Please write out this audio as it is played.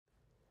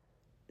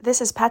This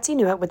is Patsy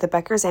Newitt with the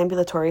Becker's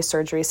Ambulatory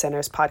Surgery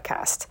Centers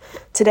podcast.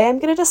 Today I'm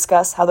going to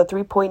discuss how the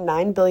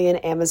 $3.9 billion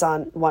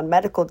Amazon One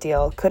Medical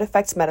deal could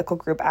affect medical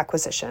group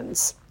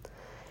acquisitions.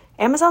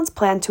 Amazon's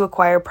plan to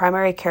acquire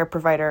primary care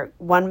provider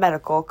One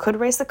Medical could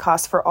raise the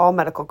cost for all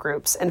medical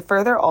groups and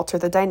further alter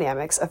the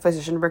dynamics of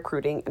physician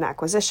recruiting and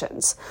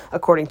acquisitions,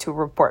 according to a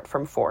report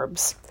from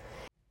Forbes.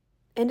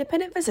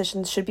 Independent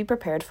physicians should be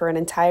prepared for an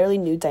entirely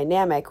new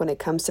dynamic when it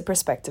comes to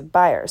prospective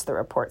buyers, the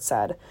report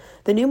said.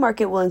 The new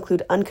market will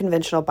include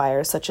unconventional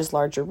buyers such as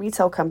larger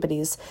retail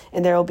companies,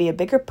 and there will be a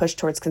bigger push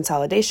towards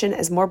consolidation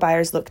as more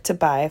buyers look to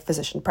buy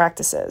physician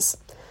practices.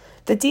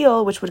 The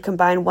deal, which would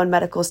combine One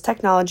Medical's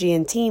technology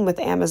and team with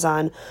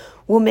Amazon,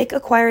 will make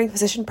acquiring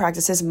physician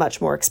practices much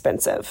more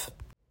expensive.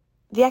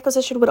 The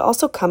acquisition would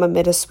also come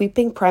amid a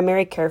sweeping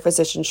primary care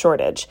physician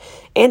shortage,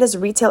 and as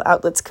retail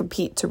outlets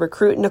compete to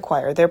recruit and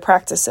acquire their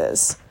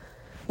practices.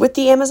 With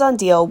the Amazon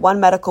deal, One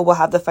Medical will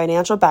have the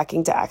financial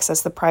backing to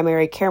access the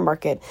primary care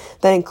market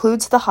that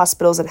includes the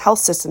hospitals and health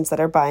systems that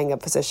are buying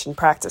up physician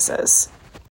practices.